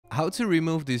How to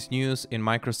remove this news in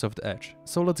Microsoft Edge.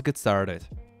 So let's get started.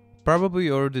 Probably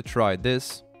you already tried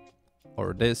this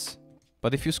or this,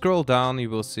 but if you scroll down you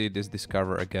will see this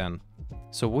discover again.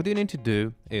 So what you need to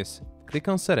do is click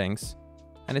on settings,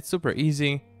 and it's super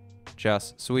easy,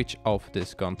 just switch off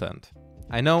this content.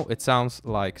 I know it sounds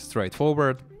like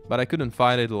straightforward, but I couldn't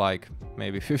find it like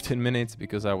maybe 15 minutes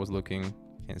because I was looking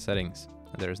in settings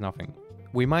and there is nothing.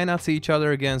 We might not see each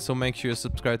other again, so make sure you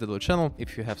subscribe to the channel.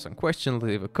 If you have some questions,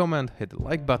 leave a comment, hit the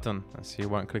like button, and see you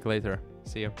one click later.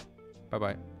 See you. Bye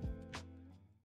bye.